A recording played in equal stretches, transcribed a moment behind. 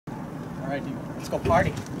Alright, dude. Let's go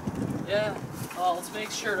party. Yeah. Well, let's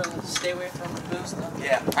make sure to stay away from the booze stuff.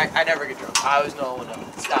 Yeah, I never get drunk. I always know when to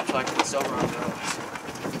stop so I can get sober on the roads.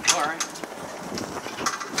 Alright.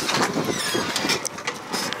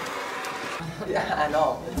 Yeah, I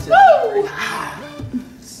know. It's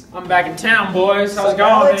I'm back in town, boys. How's it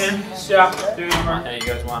going, man? Yeah, dude. Hey, you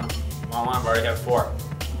guys want one? I've already have 4.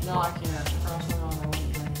 No, I can't. Cross my arm, I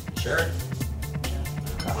won't drink. Sure.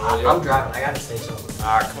 I'm driving. I gotta stay sober.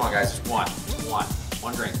 Alright, come on, guys. Just one.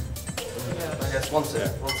 One drink. Yeah, I guess one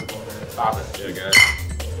sip. One sip over there. Pop it. Yeah, guys.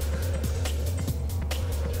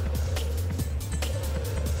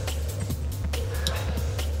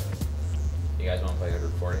 You guys want to play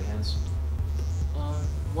Edward 40 Hands?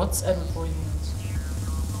 What's Edward 40 Hands?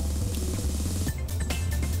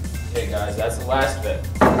 Okay, guys, that's the last bit.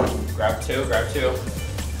 Grab 2.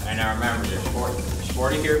 And now remember, there's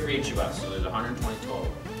 40 here for each of us, so there's 120 total.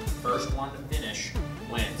 First one to finish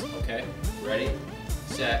wins, okay? Ready,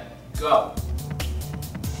 set, go.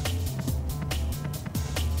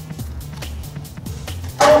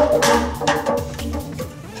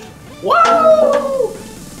 Woo!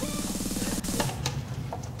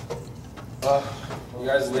 You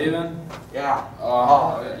guys leaving? Yeah.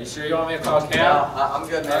 You sure you want me to call No, cab? I'm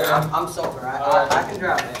good, man. Okay. I'm sober. I can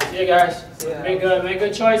drive, man. See you guys. Yeah. Make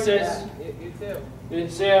good choices. Yeah, you too. Good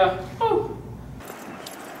to see ya. Woo.